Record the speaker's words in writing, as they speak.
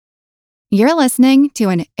You're listening to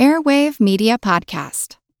an Airwave Media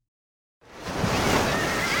Podcast.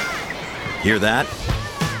 Hear that?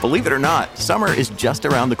 Believe it or not, summer is just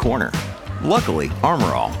around the corner. Luckily,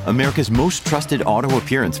 Armor All, America's most trusted auto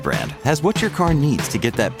appearance brand, has what your car needs to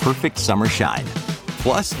get that perfect summer shine.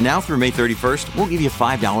 Plus, now through May 31st, we'll give you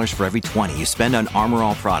 $5 for every $20 you spend on Armor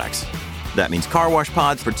All products. That means car wash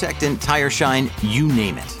pods, protectant, tire shine, you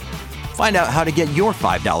name it. Find out how to get your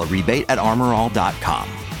 $5 rebate at armorall.com.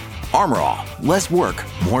 Armor All, less work,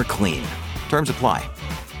 more clean. Terms apply.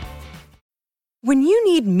 When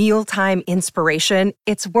you need mealtime inspiration,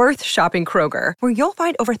 it's worth shopping Kroger, where you'll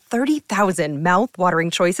find over 30,000 mouth-watering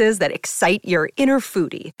choices that excite your inner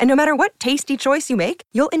foodie. And no matter what tasty choice you make,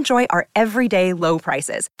 you'll enjoy our everyday low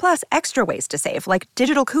prices, plus extra ways to save, like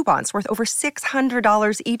digital coupons worth over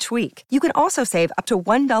 $600 each week. You can also save up to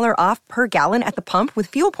 $1 off per gallon at the pump with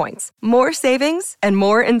fuel points. More savings and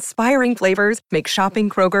more inspiring flavors make shopping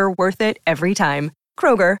Kroger worth it every time.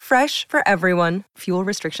 Kroger, fresh for everyone. Fuel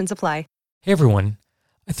restrictions apply. Hey everyone,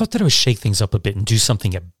 I thought that I would shake things up a bit and do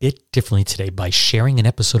something a bit differently today by sharing an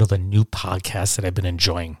episode of a new podcast that I've been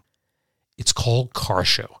enjoying. It's called Car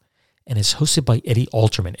Show, and it's hosted by Eddie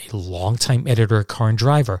Alterman, a longtime editor at Car and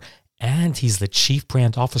Driver, and he's the chief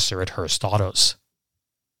brand officer at Hearst Autos.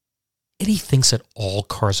 Eddie thinks that all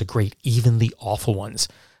cars are great, even the awful ones,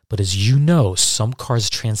 but as you know, some cars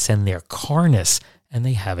transcend their carness and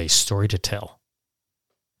they have a story to tell.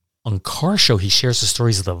 On Car Show, he shares the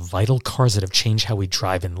stories of the vital cars that have changed how we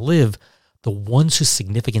drive and live, the ones whose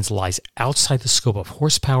significance lies outside the scope of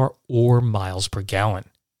horsepower or miles per gallon.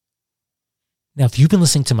 Now, if you've been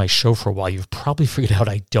listening to my show for a while, you've probably figured out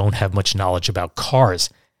I don't have much knowledge about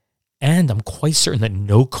cars, and I'm quite certain that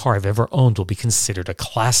no car I've ever owned will be considered a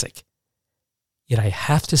classic. Yet I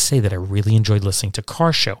have to say that I really enjoyed listening to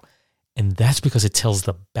Car Show, and that's because it tells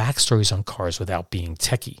the backstories on cars without being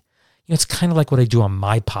techie. It's kind of like what I do on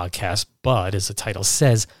my podcast, but as the title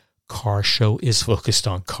says, Car Show is focused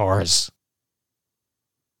on cars.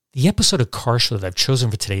 The episode of Car Show that I've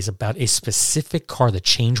chosen for today is about a specific car that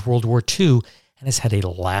changed World War II and has had a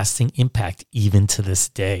lasting impact even to this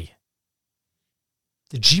day.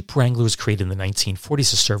 The Jeep Wrangler was created in the 1940s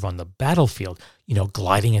to serve on the battlefield,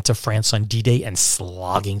 gliding into France on D-Day and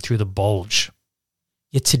slogging through the Bulge.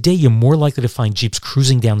 Yet today, you're more likely to find Jeeps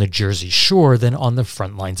cruising down the Jersey Shore than on the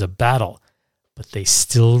front lines of battle, but they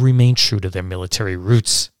still remain true to their military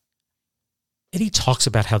roots. Eddie talks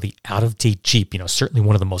about how the out-of-date Jeep, certainly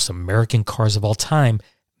one of the most American cars of all time,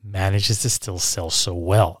 manages to still sell so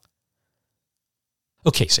well.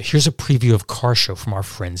 Okay, so here's a preview of Car Show from our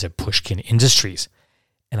friends at Pushkin Industries.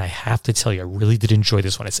 And I have to tell you, I really did enjoy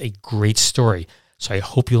this one. It's a great story, so I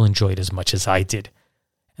hope you'll enjoy it as much as I did.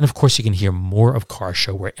 And of course, you can hear more of Car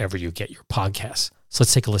Show wherever you get your podcasts. So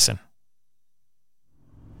let's take a listen.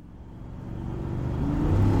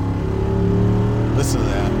 Listen to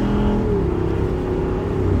that.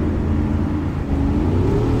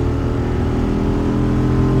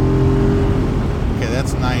 Okay,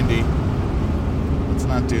 that's 90. Let's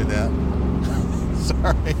not do that.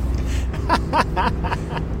 Sorry.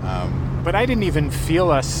 But I didn't even feel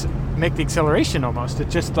us make the acceleration almost. It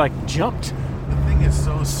just jumped. The thing is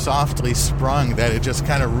so softly sprung that it just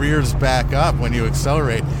kind of rears back up when you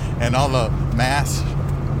accelerate, and all the mass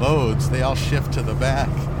loads, they all shift to the back.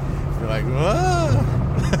 You're like, whoa!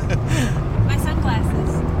 My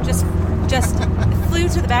sunglasses just flew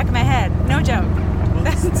to the back of my head. No joke.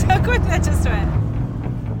 That's so quick that just went.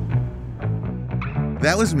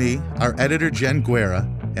 That was me, our editor Jen Guerra,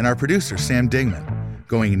 and our producer Sam Dingman,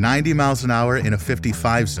 going 90 miles an hour in a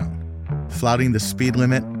 55 zone, flouting the speed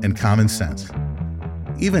limit and common sense.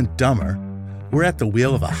 Even dumber, we're at the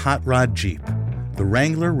wheel of a hot rod Jeep, the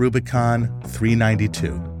Wrangler Rubicon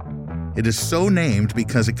 392. It is so named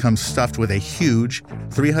because it comes stuffed with a huge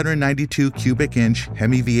 392 cubic inch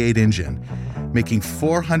Hemi V8 engine, making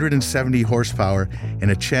 470 horsepower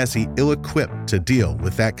in a chassis ill-equipped to deal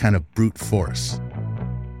with that kind of brute force.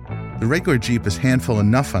 The regular Jeep is handful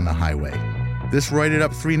enough on the highway. This roided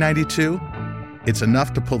up 392, it's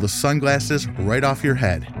enough to pull the sunglasses right off your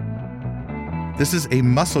head. This is a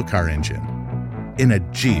muscle car engine in a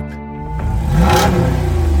Jeep.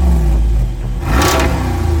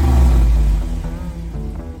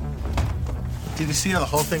 Did you see how the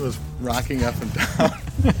whole thing was rocking up and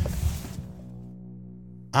down?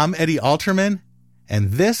 I'm Eddie Alterman,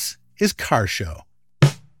 and this is Car Show.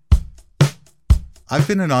 I've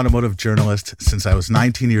been an automotive journalist since I was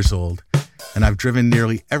 19 years old, and I've driven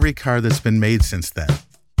nearly every car that's been made since then.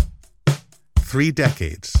 3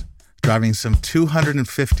 decades, driving some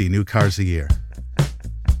 250 new cars a year.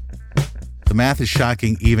 The math is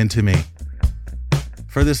shocking even to me.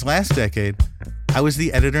 For this last decade, I was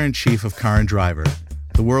the editor-in-chief of Car and Driver,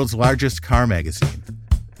 the world's largest car magazine.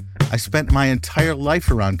 I spent my entire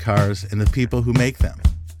life around cars and the people who make them.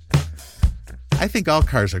 I think all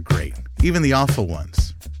cars are great, even the awful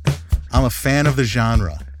ones. I'm a fan of the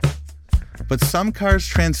genre. But some cars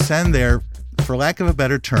transcend their, for lack of a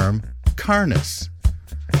better term, carness.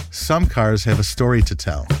 Some cars have a story to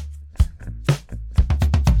tell.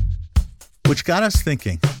 Which got us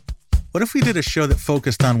thinking, what if we did a show that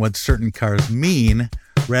focused on what certain cars mean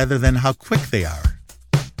rather than how quick they are?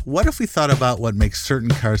 What if we thought about what makes certain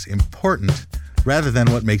cars important rather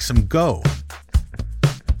than what makes them go?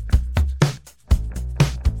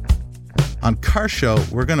 On Car Show,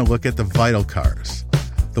 we're going to look at the vital cars,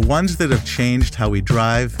 the ones that have changed how we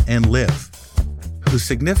drive and live, whose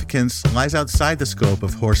significance lies outside the scope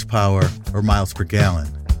of horsepower or miles per gallon.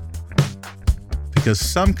 Because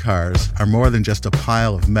some cars are more than just a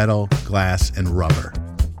pile of metal, glass, and rubber.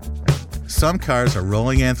 Some cars are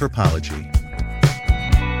rolling anthropology.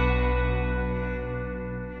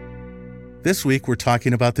 This week, we're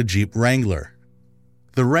talking about the Jeep Wrangler.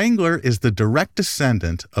 The Wrangler is the direct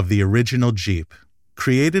descendant of the original Jeep,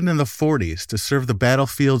 created in the 40s to serve the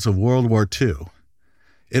battlefields of World War II.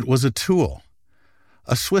 It was a tool,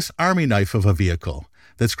 a Swiss Army knife of a vehicle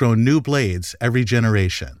that's grown new blades every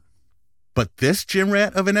generation. But this gym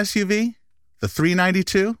rat of an SUV, the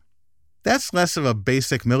 392, that's less of a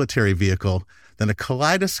basic military vehicle than a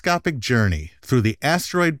kaleidoscopic journey through the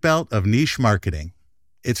asteroid belt of niche marketing.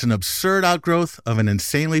 It's an absurd outgrowth of an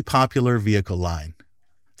insanely popular vehicle line.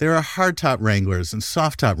 There are hardtop Wranglers and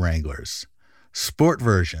softtop Wranglers, sport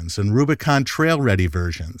versions and Rubicon trail-ready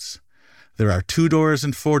versions. There are 2-door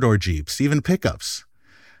and 4-door Jeeps, even pickups.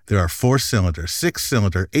 There are 4-cylinder,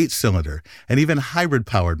 6-cylinder, 8-cylinder, and even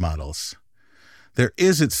hybrid-powered models. There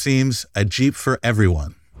is, it seems, a Jeep for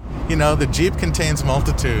everyone. You know, the Jeep contains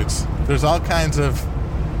multitudes. There's all kinds of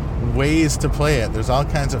ways to play it. There's all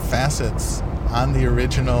kinds of facets on the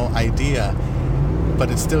original idea,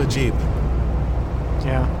 but it's still a Jeep.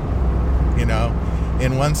 Yeah. You know,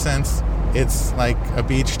 in one sense, it's like a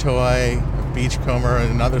beach toy, a beachcomber.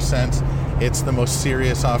 In another sense, it's the most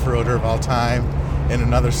serious off-roader of all time. In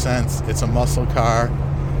another sense, it's a muscle car.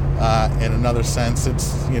 In another sense,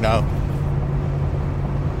 it's, you know,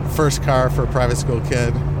 first car for a private school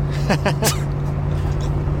kid.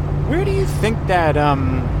 Where do you think that,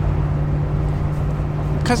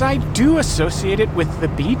 because I do associate it with the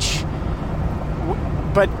beach,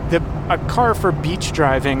 but a car for beach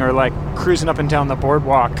driving or like cruising up and down the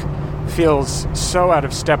boardwalk feels so out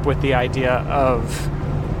of step with the idea of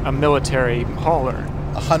a military hauler.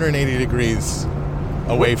 180 degrees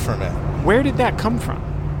away from it. Where did that come from?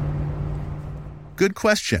 Good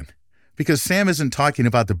question, because Sam isn't talking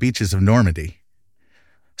about the beaches of Normandy.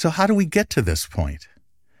 So how do we get to this point?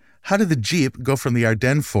 How did the Jeep go from the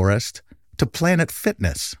Ardennes forest to Planet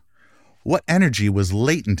Fitness? What energy was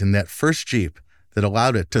latent in that first Jeep that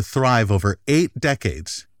allowed it to thrive over 8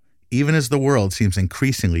 decades, even as the world seems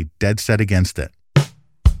increasingly dead set against it?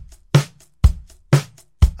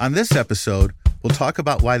 On this episode, we'll talk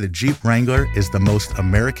about why the Jeep Wrangler is the most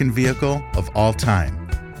American vehicle of all time.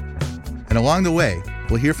 And along the way,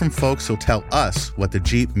 we'll hear from folks who'll tell us what the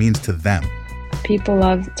Jeep means to them. People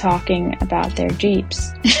love talking about their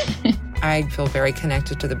Jeeps. I feel very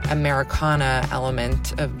connected to the Americana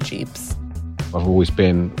element of Jeeps. I've always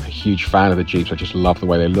been a huge fan of the Jeeps. I just love the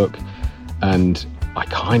way they look. And I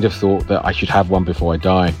kind of thought that I should have one before I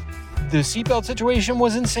die. The seatbelt situation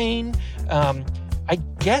was insane. I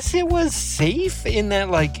guess it was safe in that,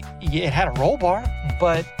 like, it had a roll bar,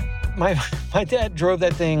 but my dad drove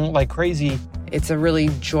that thing like crazy. It's a really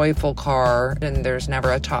joyful car, and there's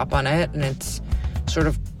never a top on it, and it's sort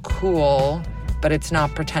of cool, but it's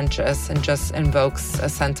not pretentious and just invokes a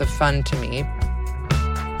sense of fun to me.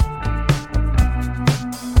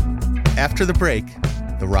 After the break,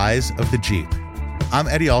 the rise of the Jeep. I'm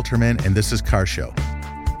Eddie Alterman, and this is Car Show.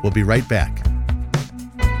 We'll be right back.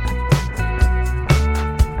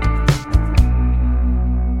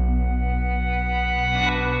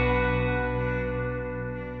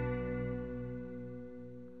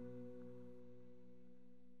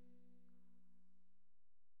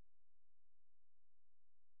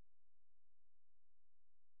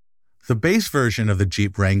 The base version of the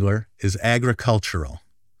Jeep Wrangler is agricultural.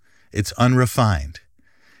 It's unrefined.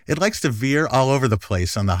 It likes to veer all over the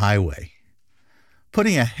place on the highway.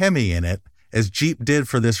 Putting a Hemi in it, as Jeep did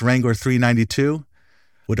for this Wrangler 392,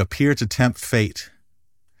 would appear to tempt fate.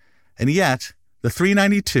 And yet, the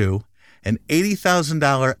 392, an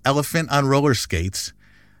 $80,000 elephant on roller skates,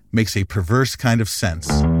 makes a perverse kind of sense.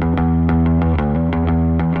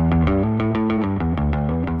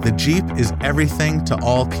 the Jeep is everything to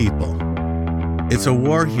all people. It's a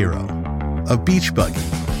war hero, a beach buggy,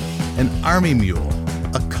 an army mule,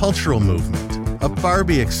 a cultural movement, a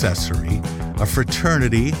Barbie accessory, a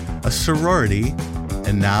fraternity, a sorority,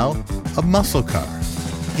 and now a muscle car.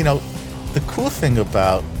 You know, the cool thing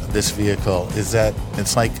about this vehicle is that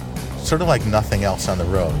it's like sort of like nothing else on the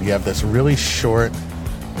road. You have this really short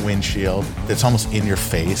windshield that's almost in your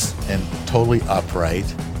face and totally upright.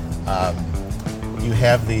 You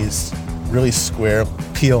have these really square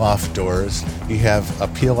peel-off doors. You have a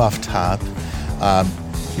peel-off top.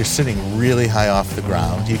 You're sitting really high off the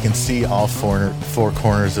ground. You can see all four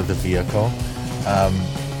corners of the vehicle.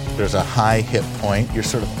 There's a high hip point. You're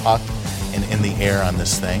sort of up and in the air on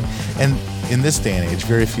this thing. And in this day and age,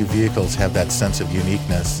 very few vehicles have that sense of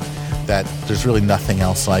uniqueness that there's really nothing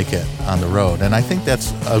else like it on the road. And I think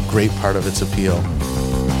that's a great part of its appeal.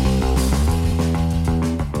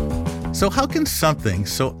 So how can something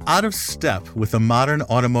so out of step with the modern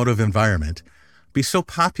automotive environment be so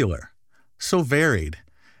popular, so varied,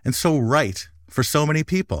 and so right for so many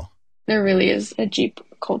people? There really is a Jeep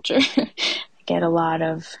culture. I get a lot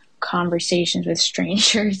of conversations with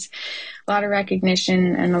strangers, a lot of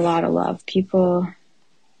recognition, and a lot of love. People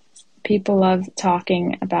love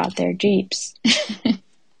talking about their Jeeps.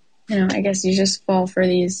 I guess you just fall for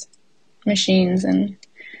these machines and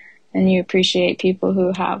you appreciate people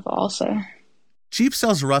who have also. Jeep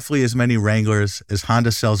sells roughly as many Wranglers as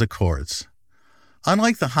Honda sells Accords.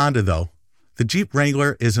 Unlike the Honda, though, the Jeep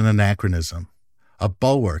Wrangler is an anachronism, a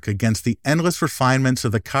bulwark against the endless refinements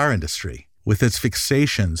of the car industry, with its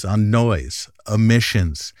fixations on noise,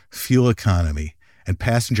 emissions, fuel economy, and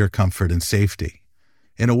passenger comfort and safety.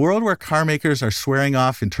 In a world where car makers are swearing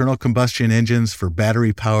off internal combustion engines for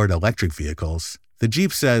battery-powered electric vehicles, the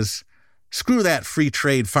Jeep says, "Screw that free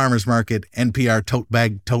trade farmers market NPR tote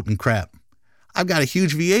bag totin' crap. I've got a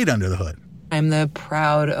huge V8 under the hood." I'm the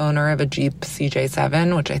proud owner of a Jeep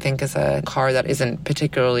CJ7, which I think is a car that isn't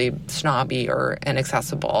particularly snobby or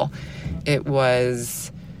inaccessible. It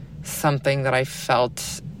was something that I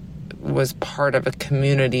felt was part of a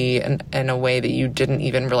community in a way that you didn't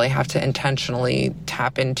even really have to intentionally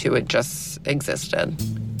tap into. It just existed.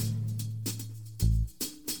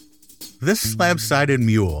 This slab-sided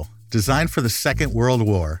mule, designed for the Second World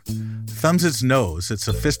War, thumbs its nose at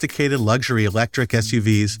sophisticated luxury electric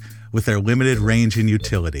SUVs with their limited range and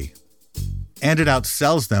utility. And it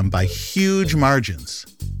outsells them by huge margins.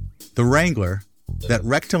 The Wrangler, that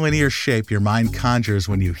rectilinear shape your mind conjures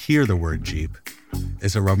when you hear the word Jeep,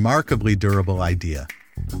 is a remarkably durable idea,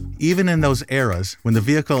 even in those eras when the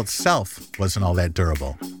vehicle itself wasn't all that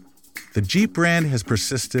durable. The Jeep brand has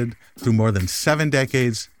persisted through more than 7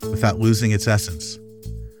 decades without losing its essence.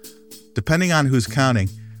 Depending on who's counting,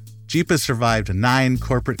 Jeep has survived 9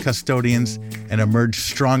 corporate custodians and emerged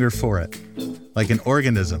stronger for it, like an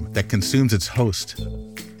organism that consumes its host.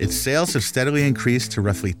 Its sales have steadily increased to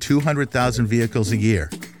roughly 200,000 vehicles a year,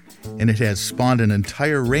 and it has spawned an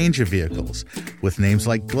entire range of vehicles with names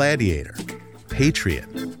like Gladiator, Patriot,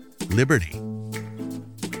 Liberty.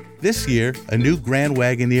 This year, a new Grand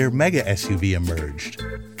Wagoneer mega SUV emerged,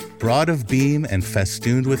 broad of beam and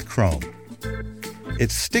festooned with chrome.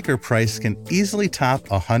 Its sticker price can easily top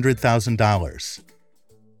 $100,000.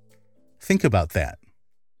 Think about that.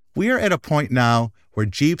 We are at a point now where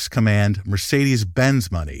Jeeps command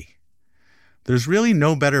Mercedes-Benz money. There's really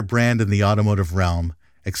no better brand in the automotive realm,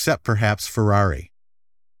 except perhaps Ferrari.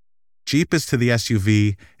 Jeep is to the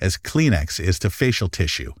SUV as Kleenex is to facial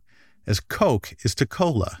tissue, as Coke is to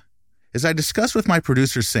cola. As I discussed with my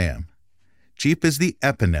producer Sam, Jeep is the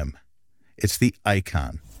eponym. It's the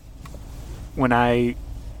icon. When I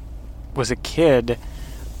was a kid,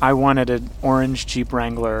 I wanted an orange Jeep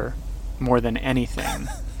Wrangler more than anything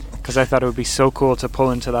because I thought it would be so cool to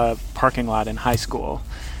pull into the parking lot in high school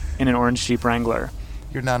in an orange Jeep Wrangler.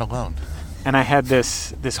 You're not alone. And I had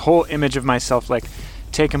this whole image of myself like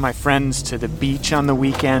taking my friends to the beach on the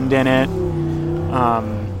weekend in it.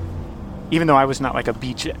 Even though I was not like a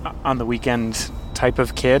beach on the weekend type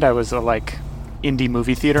of kid, I was a like indie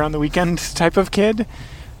movie theater on the weekend type of kid.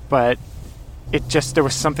 But there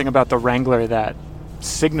was something about the Wrangler that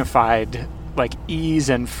signified like ease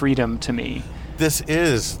and freedom to me. This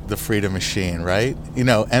is the freedom machine, right? You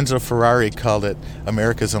know, Enzo Ferrari called it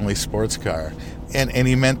America's only sports car. And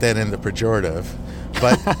he meant that in the pejorative.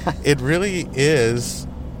 But it really is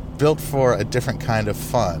built for a different kind of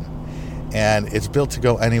fun. And it's built to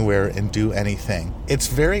go anywhere and do anything. It's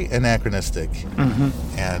very anachronistic.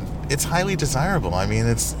 Mm-hmm. And it's highly desirable. I mean,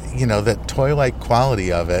 it's, that toy-like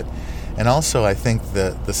quality of it. And also, I think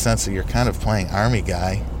the sense that you're kind of playing army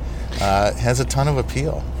guy has a ton of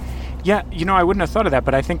appeal. Yeah, I wouldn't have thought of that,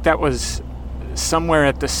 but I think that was somewhere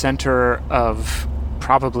at the center of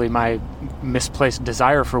probably my misplaced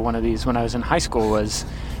desire for one of these when I was in high school.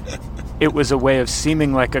 It was a way of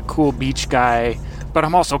seeming like a cool beach guy, but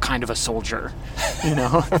I'm also kind of a soldier,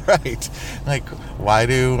 Right. Like, why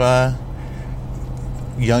do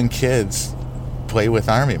young kids play with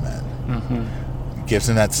army men? Mm-hmm. Gives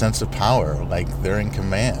them that sense of power, like they're in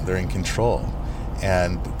command, they're in control.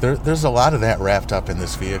 And there's a lot of that wrapped up in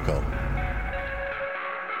this vehicle.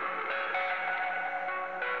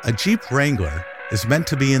 A Jeep Wrangler is meant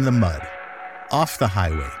to be in the mud, off the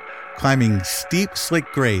highway, climbing steep, slick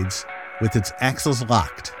grades with its axles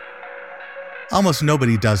locked. Almost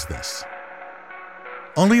nobody does this.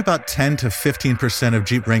 Only about 10 to 15% of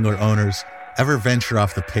Jeep Wrangler owners ever venture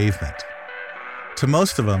off the pavement. To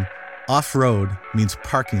most of them, off-road means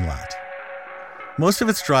parking lot. Most of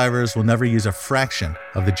its drivers will never use a fraction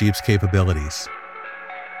of the Jeep's capabilities.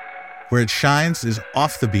 Where it shines is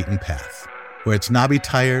off the beaten path, where its knobby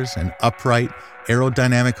tires and upright,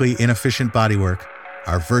 aerodynamically inefficient bodywork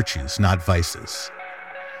are virtues, not vices.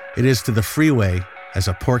 It is to the freeway as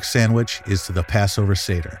a pork sandwich is to the Passover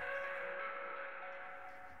Seder.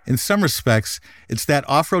 In some respects, it's that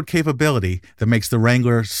off-road capability that makes the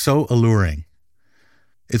Wrangler so alluring.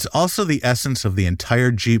 It's also the essence of the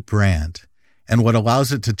entire Jeep brand, and what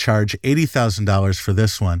allows it to charge $80,000 for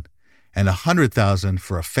this one and $100,000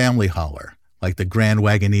 for a family hauler like the Grand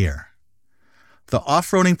Wagoneer. The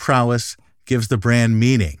off-roading prowess gives the brand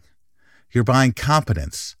meaning. You're buying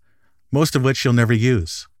competence, most of which you'll never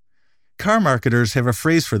use. Car marketers have a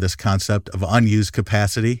phrase for this concept of unused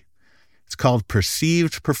capacity. It's called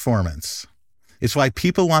perceived performance. It's why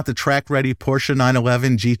people want the track-ready Porsche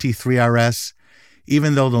 911 GT3 RS,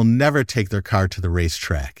 even though they'll never take their car to the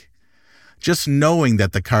racetrack. Just knowing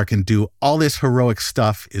that the car can do all this heroic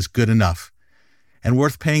stuff is good enough and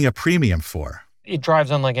worth paying a premium for. It drives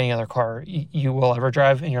unlike any other car you will ever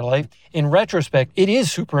drive in your life. In retrospect, it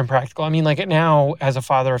is super impractical. I mean, like now, as a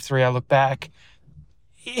father of three, I look back,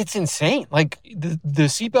 it's insane. Like the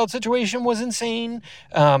seatbelt situation was insane.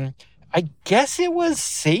 I guess it was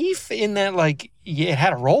safe in that, like, it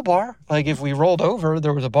had a roll bar. Like if we rolled over,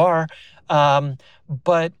 there was a bar.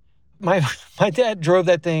 But my dad drove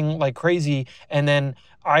that thing like crazy. And then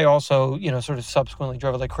I also, sort of subsequently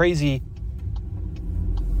drove it like crazy.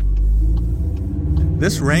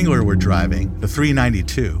 This Wrangler we're driving, the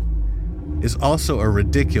 392, is also a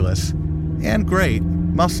ridiculous and great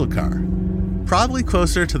muscle car. Probably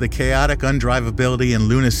closer to the chaotic undrivability and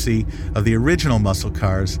lunacy of the original muscle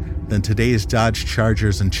cars than today's Dodge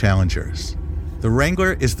Chargers and Challengers. The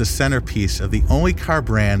Wrangler is the centerpiece of the only car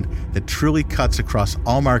brand that truly cuts across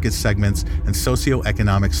all market segments and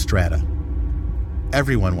socioeconomic strata.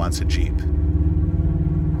 Everyone wants a Jeep.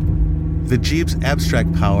 The Jeep's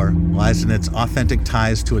abstract power lies in its authentic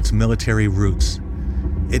ties to its military roots.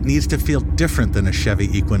 It needs to feel different than a Chevy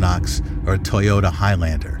Equinox or a Toyota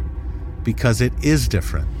Highlander, because it is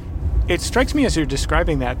different. It strikes me as you're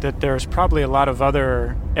describing that there's probably a lot of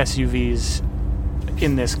other SUVs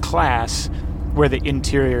in this class where the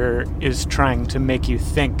interior is trying to make you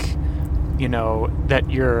think, that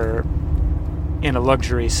you're in a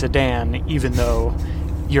luxury sedan, even though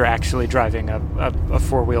you're actually driving a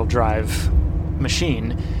four-wheel drive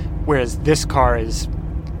machine, whereas this car is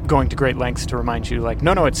going to great lengths to remind you, like,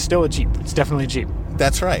 no, it's still a Jeep. It's definitely a Jeep.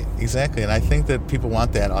 That's right, exactly. And I think that people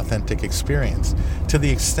want that authentic experience to the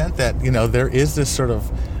extent that, there is this sort of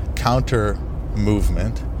counter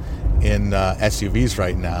movement in SUVs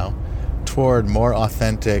right now toward more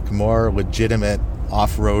authentic, more legitimate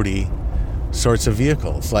off-roady sorts of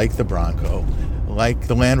vehicles, like the Bronco, like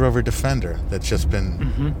the Land Rover Defender that's just been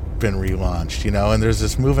relaunched, and there's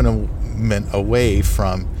this movement away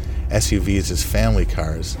from SUVs as family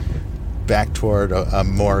cars back toward a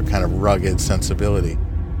more kind of rugged sensibility.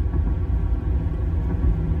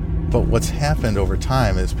 But what's happened over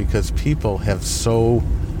time is because people have so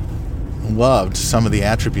loved some of the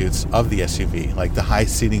attributes of the SUV, like the high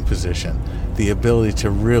seating position, the ability to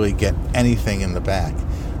really get anything in the back,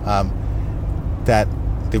 that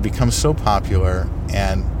they've become so popular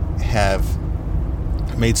and have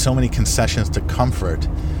made so many concessions to comfort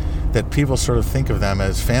that people sort of think of them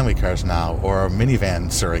as family cars now or minivan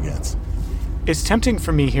surrogates. It's tempting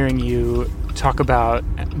for me hearing you talk about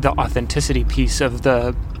the authenticity piece of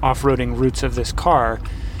the off-roading roots of this car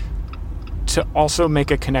to also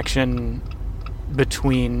make a connection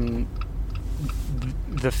between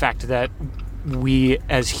the fact that we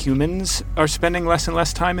as humans are spending less and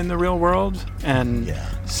less time in the real world and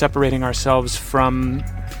separating ourselves from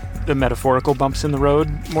the metaphorical bumps in the road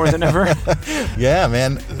more than ever. Yeah,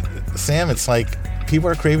 man. Sam, it's like people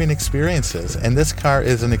are craving experiences, and this car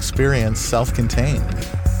is an experience self-contained.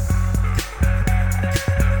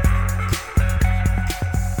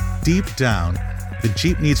 Deep down, the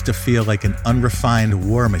Jeep needs to feel like an unrefined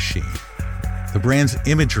war machine. The brand's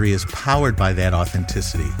imagery is powered by that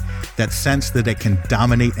authenticity, that sense that it can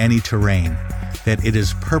dominate any terrain, that it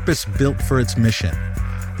is purpose-built for its mission,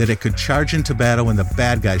 that it could charge into battle when the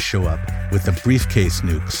bad guys show up with the briefcase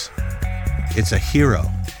nukes. It's a hero,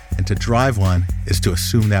 and to drive one is to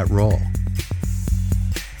assume that role.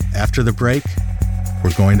 After the break,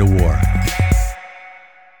 we're going to war.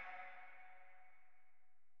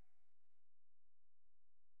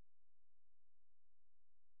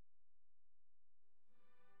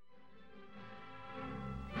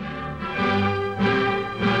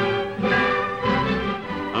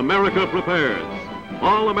 America prepares.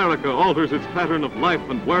 All America alters its pattern of life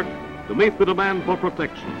and work to meet the demand for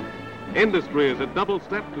protection. Industry is a double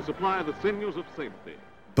step to supply the sinews of safety.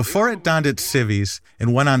 Before it donned its civvies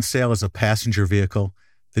and went on sale as a passenger vehicle,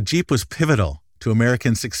 the Jeep was pivotal to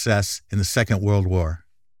American success in the Second World War.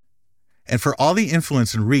 And for all the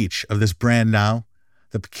influence and reach of this brand now,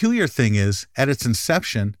 the peculiar thing is, at its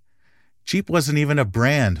inception, Jeep wasn't even a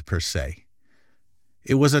brand per se.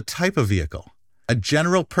 It was a type of vehicle, a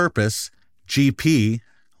general purpose GP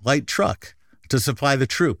light truck to supply the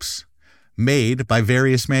troops, made by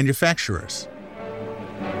various manufacturers.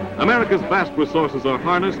 America's vast resources are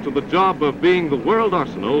harnessed to the job of being the world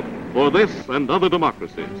arsenal for this and other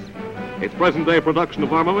democracies. Its present-day production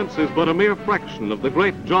of armaments is but a mere fraction of the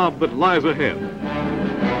great job that lies ahead.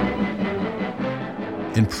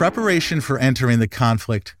 In preparation for entering the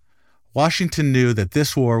conflict, Washington knew that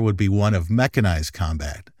this war would be one of mechanized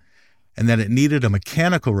combat, and that it needed a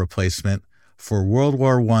mechanical replacement for World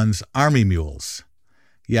War I's Army mules.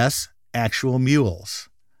 Yes, actual mules.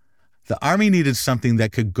 The Army needed something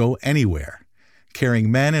that could go anywhere,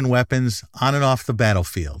 carrying men and weapons on and off the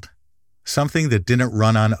battlefield. Something that didn't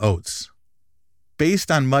run on oats.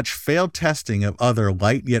 Based on much failed testing of other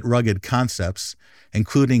light yet rugged concepts,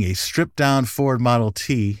 including a stripped-down Ford Model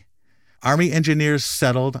T, Army engineers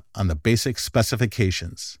settled on the basic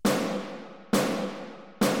specifications.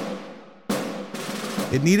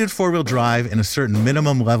 It needed four-wheel drive and a certain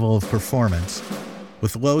minimum level of performance,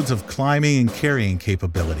 with loads of climbing and carrying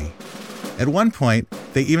capability. At one point,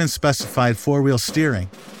 they even specified four-wheel steering,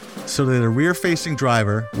 so that a rear-facing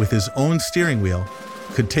driver with his own steering wheel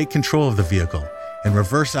could take control of the vehicle and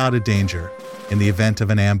reverse out of danger in the event of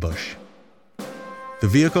an ambush. The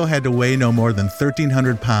vehicle had to weigh no more than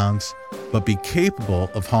 1,300 pounds, but be capable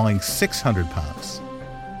of hauling 600 pounds.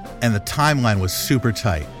 And the timeline was super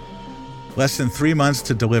tight. Less than 3 months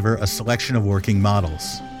to deliver a selection of working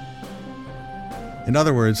models. In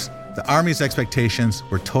other words, the Army's expectations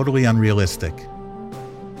were totally unrealistic.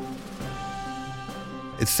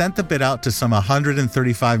 It sent the bid out to some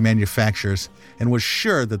 135 manufacturers and was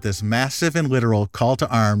sure that this massive and literal call to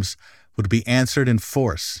arms would be answered in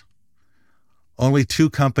force. Only 2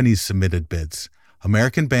 companies submitted bids,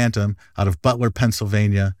 American Bantam out of Butler,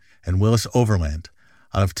 Pennsylvania, and Willis Overland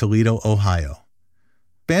out of Toledo, Ohio.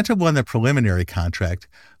 Bantam won the preliminary contract,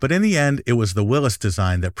 but in the end, it was the Willis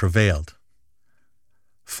design that prevailed.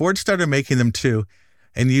 Ford started making them too,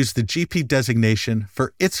 and used the GP designation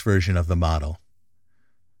for its version of the model.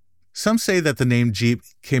 Some say that the name Jeep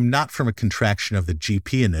came not from a contraction of the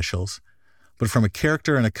GP initials, but from a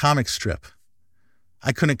character in a comic strip.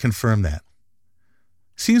 I couldn't confirm that.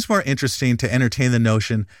 Seems more interesting to entertain the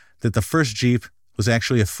notion that the first Jeep was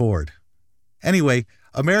actually a Ford. Anyway,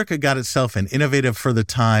 America got itself an innovative for the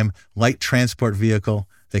time light transport vehicle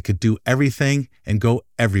that could do everything and go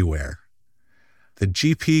everywhere. The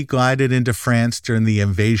GP glided into France during the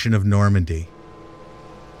invasion of Normandy.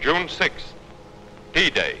 June 6th,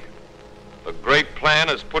 D-Day. The great plan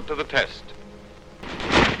is put to the test.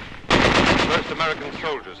 First American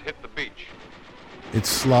soldiers hit the beach. It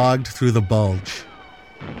slogged through the bulge.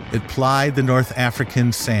 It plied the North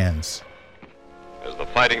African sands. As the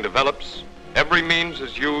fighting develops, every means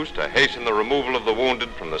is used to hasten the removal of the wounded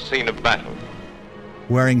from the scene of battle.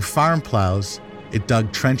 Wearing farm plows, it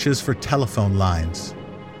dug trenches for telephone lines.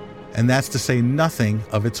 And that's to say nothing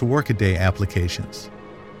of its workaday applications.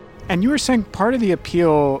 And you were saying part of the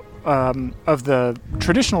appeal of the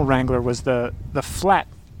traditional Wrangler was the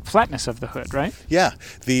flatness of the hood, right? Yeah.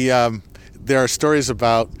 There are stories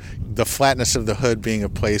about the flatness of the hood being a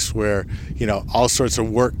place where, all sorts of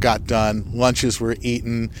work got done, lunches were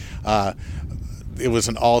eaten. It was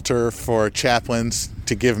an altar for chaplains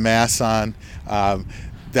to give mass on.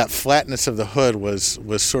 That flatness of the hood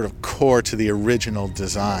was sort of core to the original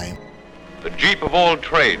design. The Jeep of all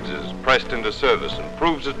trades is pressed into service and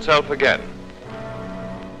proves itself again.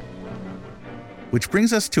 Which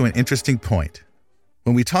brings us to an interesting point.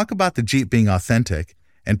 When we talk about the Jeep being authentic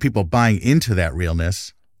and people buying into that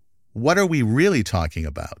realness, what are we really talking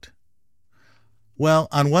about? Well,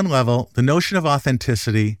 on one level, the notion of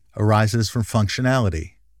authenticity arises from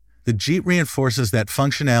functionality. The Jeep reinforces that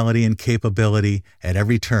functionality and capability at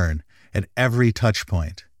every turn, at every touch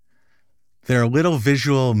point. There are little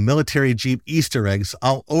visual military Jeep Easter eggs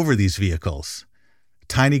all over these vehicles.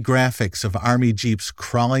 Tiny graphics of Army Jeeps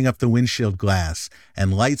crawling up the windshield glass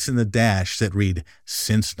and lights in the dash that read,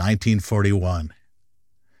 "Since 1941."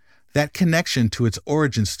 That connection to its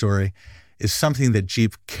origin story is something that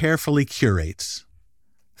Jeep carefully curates.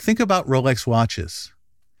 Think about Rolex watches.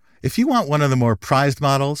 If you want one of the more prized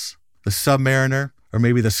models, the Submariner, or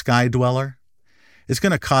maybe the Sky Dweller, it's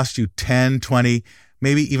going to cost you $10, $20,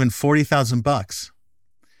 maybe even $40,000.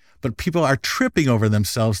 But people are tripping over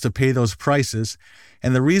themselves to pay those prices,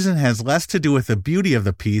 and the reason has less to do with the beauty of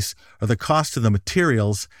the piece or the cost of the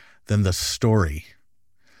materials than the story.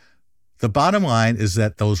 The bottom line is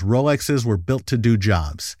that those Rolexes were built to do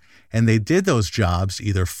jobs, and they did those jobs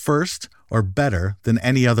either first or better than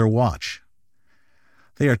any other watch.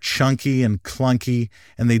 They are chunky and clunky,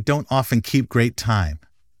 and they don't often keep great time.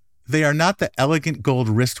 They are not the elegant gold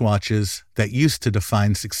wristwatches that used to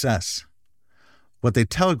define success. What they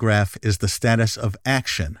telegraph is the status of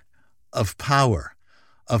action, of power,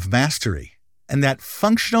 of mastery, and that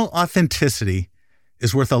functional authenticity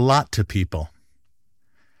is worth a lot to people.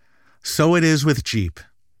 So it is with Jeep.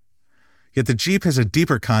 Yet the Jeep has a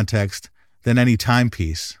deeper context than any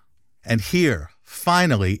timepiece. And here,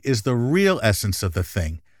 finally, is the real essence of the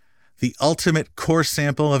thing, the ultimate core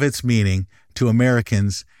sample of its meaning to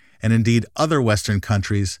Americans and indeed other Western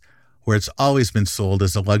countries where it's always been sold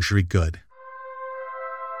as a luxury good.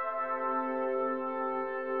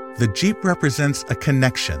 The Jeep represents a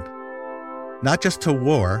connection, not just to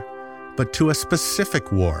war, but to a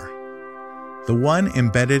specific war, the one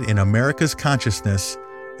embedded in America's consciousness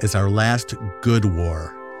as our last good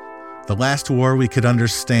war, the last war we could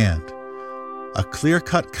understand, a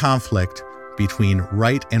clear-cut conflict between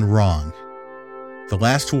right and wrong, the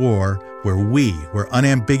last war where we were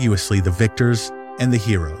unambiguously the victors and the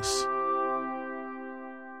heroes.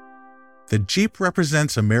 The Jeep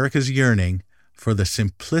represents America's yearning for the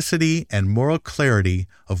simplicity and moral clarity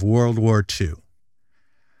of World War II.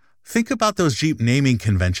 Think about those Jeep naming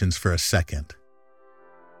conventions for a second.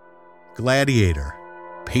 Gladiator,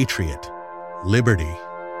 Patriot, Liberty.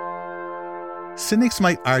 Cynics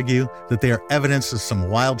might argue that they are evidence of some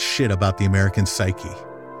wild shit about the American psyche,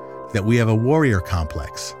 that we have a warrior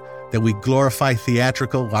complex, that we glorify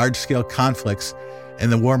theatrical, large-scale conflicts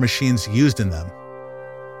and the war machines used in them.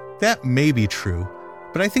 That may be true,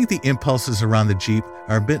 but I think the impulses around the Jeep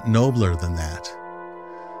are a bit nobler than that.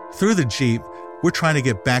 Through the Jeep, we're trying to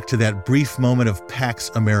get back to that brief moment of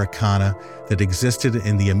Pax Americana that existed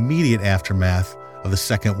in the immediate aftermath of the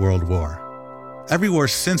Second World War. Every war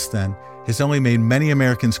since then has only made many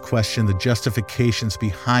Americans question the justifications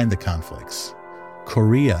behind the conflicts.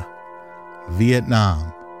 Korea,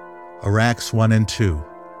 Vietnam, Iraq's 1 and 2,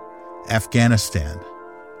 Afghanistan.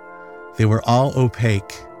 They were all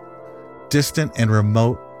opaque, distant and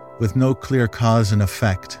remote with no clear cause and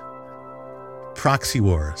effect. Proxy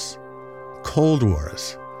wars, Cold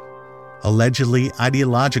Wars, allegedly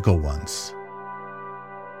ideological ones.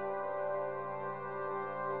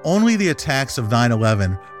 Only the attacks of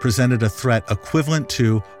 9/11 presented a threat equivalent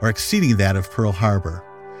to or exceeding that of Pearl Harbor,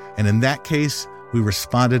 and in that case, we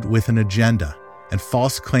responded with an agenda and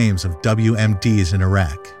false claims of WMDs in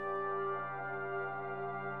Iraq.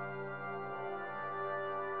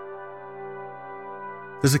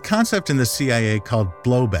 There's a concept in the CIA called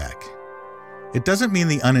blowback. It doesn't mean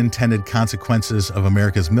the unintended consequences of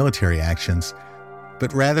America's military actions,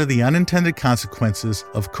 but rather the unintended consequences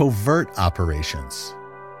of covert operations.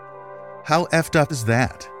 How effed up is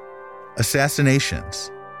that?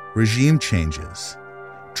 Assassinations, regime changes,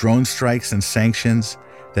 drone strikes and sanctions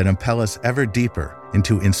that impel us ever deeper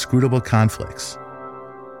into inscrutable conflicts.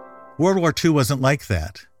 World War II wasn't like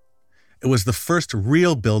that. It was the first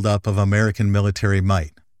real buildup of American military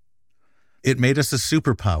might. It made us a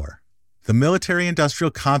superpower. The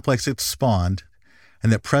military-industrial complex it spawned,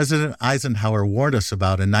 and that President Eisenhower warned us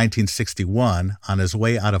about in 1961 on his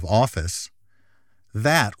way out of office,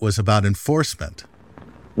 that was about enforcement.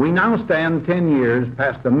 We now stand 10 years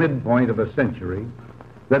past the midpoint of a century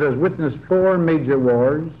that has witnessed 4 major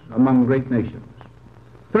wars among great nations.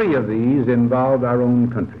 3 of these involved our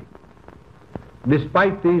own country.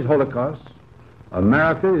 Despite these holocausts,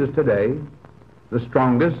 America is today the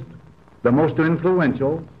strongest, the most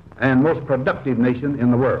influential, and most productive nation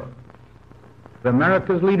in the world.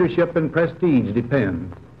 America's leadership and prestige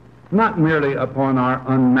depend not merely upon our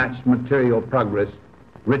unmatched material progress,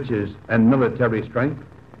 riches, and military strength,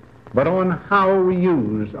 but on how we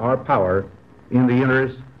use our power in the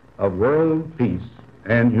interest of world peace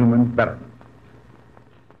and human betterment.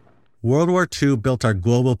 World War II built our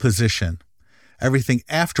global position. Everything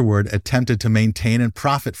afterward attempted to maintain and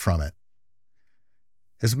profit from it.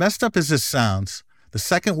 As messed up as this sounds, the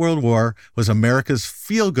Second World War was America's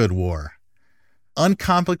feel-good war.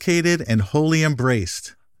 Uncomplicated and wholly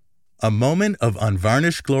embraced. A moment of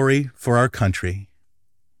unvarnished glory for our country.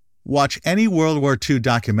 Watch any World War II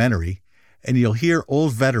documentary, and you'll hear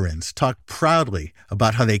old veterans talk proudly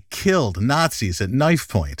about how they killed Nazis at knife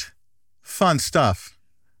point. Fun stuff.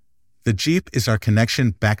 The Jeep is our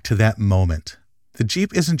connection back to that moment. The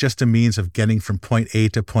Jeep isn't just a means of getting from point A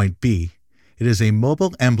to point B. It is a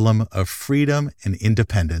mobile emblem of freedom and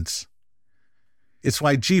independence. It's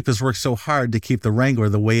why Jeep has worked so hard to keep the Wrangler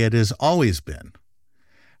the way it has always been.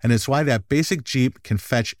 And it's why that basic Jeep can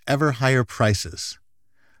fetch ever higher prices.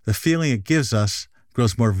 The feeling it gives us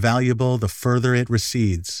grows more valuable the further it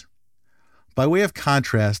recedes. By way of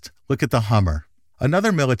contrast, look at the Hummer,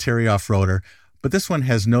 another military off-roader, but this one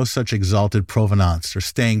has no such exalted provenance or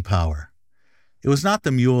staying power. It was not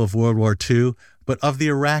the mule of World War II, but of the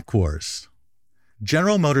Iraq Wars.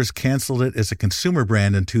 General Motors canceled it as a consumer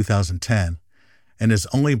brand in 2010 and is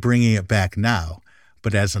only bringing it back now,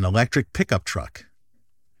 but as an electric pickup truck.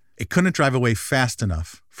 It couldn't drive away fast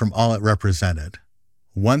enough from all it represented.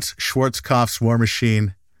 Once Schwarzkopf's war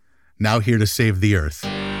machine, now here to save the earth.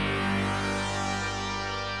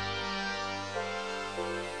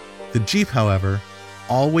 The Jeep, however,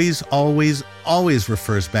 always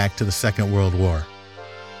refers back to the Second World War.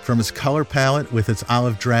 From its color palette with its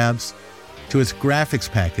olive drabs, to its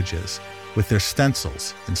graphics packages with their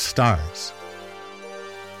stencils and stars.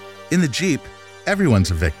 In the Jeep,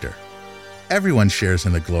 everyone's a victor. Everyone shares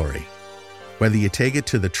in the glory, whether you take it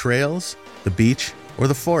to the trails, the beach, or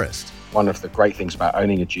the forest. One of the great things about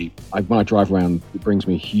owning a Jeep, when I drive around, it brings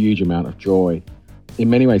me a huge amount of joy. In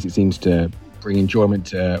many ways, it seems to bring enjoyment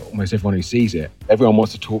to almost everyone who sees it. Everyone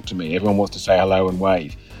wants to talk to me. Everyone wants to say hello and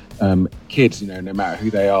wave. Kids, no matter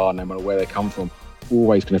who they are, no matter where they come from,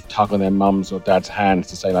 always kind of tug on their mum's or dad's hands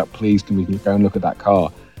to say, like, please, can we go and look at that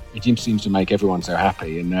car? It just seems to make everyone so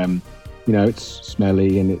happy. And, it's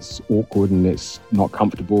smelly and it's awkward and it's not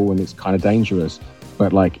comfortable and it's kind of dangerous.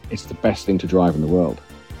 But, it's the best thing to drive in the world.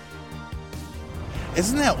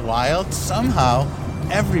 Isn't that wild? Somehow,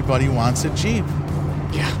 everybody wants a Jeep.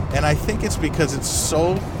 Yeah. And I think it's because it's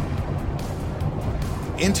so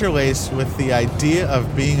interlaced with the idea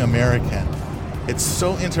of being American. It's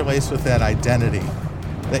so interlaced with that identity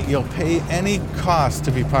that you'll pay any cost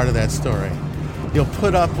to be part of that story. You'll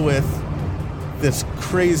put up with this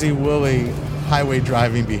crazy woolly highway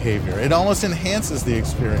driving behavior. It almost enhances the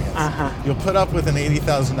experience. You'll put up with an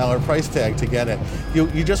 $80,000 price tag to get it.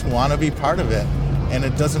 You just want to be part of it, and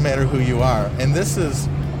it doesn't matter who you are. And this is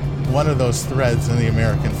one of those threads in the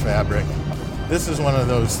American fabric. This is one of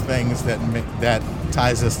those things that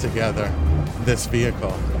ties us together, this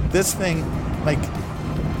vehicle. This thing,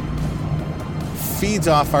 feeds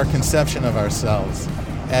off our conception of ourselves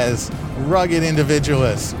as rugged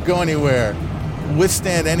individualists, go anywhere,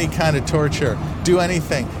 withstand any kind of torture, do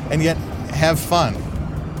anything, and yet have fun.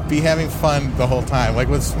 Be having fun the whole time,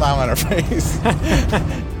 with a smile on our face.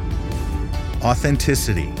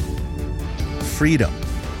 Authenticity, freedom,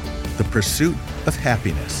 the pursuit of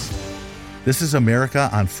happiness. This is America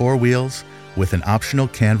on four wheels with an optional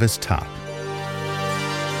canvas top.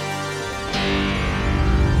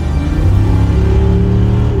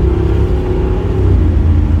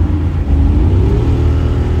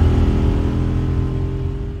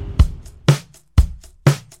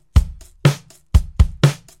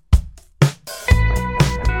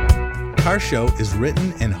 Car Show is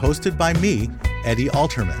written and hosted by me, Eddie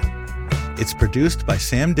Alterman. It's produced by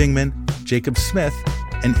Sam Dingman, Jacob Smith,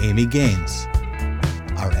 and Amy Gaines.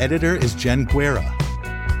 Our editor is Jen Guerra.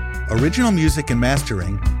 Original music and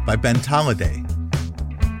mastering by Ben Tolliday.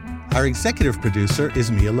 Our executive producer is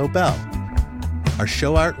Mia Lobel. Our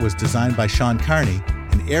show art was designed by Sean Carney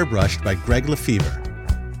and airbrushed by Greg Lefevre.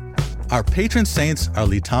 Our patron saints are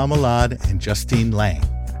Lital Malad and Justine Lang.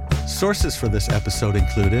 Sources for this episode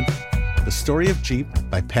included The Story of Jeep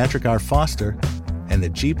by Patrick R. Foster and The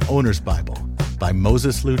Jeep Owner's Bible by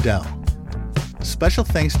Moses Ludell. Special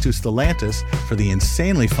thanks to Stellantis for the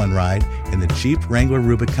insanely fun ride in the Jeep Wrangler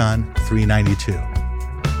Rubicon 392.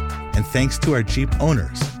 And thanks to our Jeep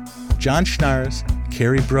owners, John Schnars,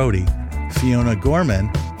 Carrie Brody, Fiona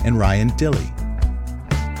Gorman, and Ryan Dilley.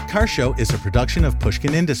 Car Show is a production of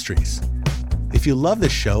Pushkin Industries. If you love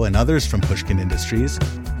this show and others from Pushkin Industries,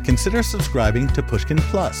 consider subscribing to Pushkin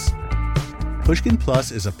Plus. Pushkin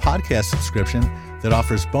Plus is a podcast subscription that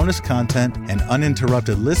offers bonus content and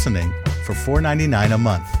uninterrupted listening for $4.99 a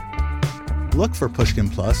month. Look for Pushkin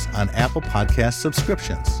Plus on Apple Podcast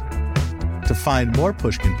subscriptions. To find more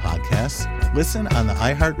Pushkin podcasts, listen on the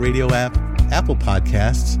iHeartRadio app, Apple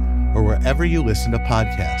Podcasts, or wherever you listen to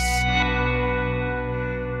podcasts.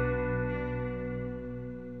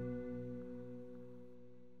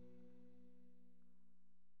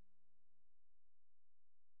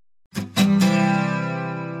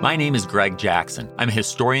 My name is Greg Jackson. I'm a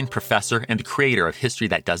historian, professor, and the creator of History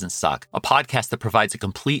That Doesn't Suck, a podcast that provides a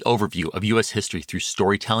complete overview of U.S. history through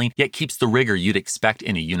storytelling, yet keeps the rigor you'd expect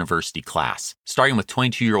in a university class. Starting with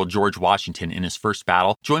 22-year-old George Washington in his first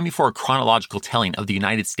battle, join me for a chronological telling of the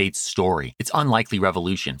United States story, its unlikely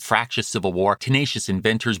revolution, fractious civil war, tenacious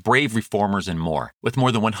inventors, brave reformers, and more. With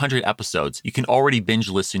more than 100 episodes, you can already binge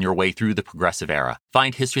listen your way through the progressive era.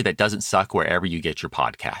 Find History That Doesn't Suck wherever you get your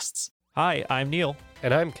podcasts. Hi, I'm Neil.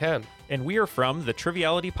 And I'm Ken. And we are from the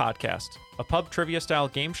Triviality Podcast, a pub trivia-style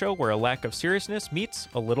game show where a lack of seriousness meets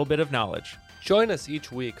a little bit of knowledge. Join us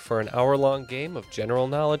each week for an hour-long game of general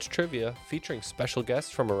knowledge trivia featuring special guests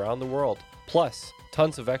from around the world, plus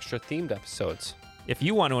tons of extra themed episodes. If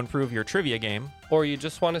you want to improve your trivia game, or you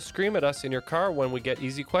just want to scream at us in your car when we get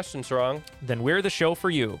easy questions wrong, then we're the show for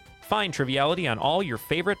you. Find Triviality on all your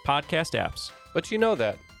favorite podcast apps. But you know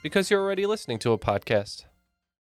that, because you're already listening to a podcast.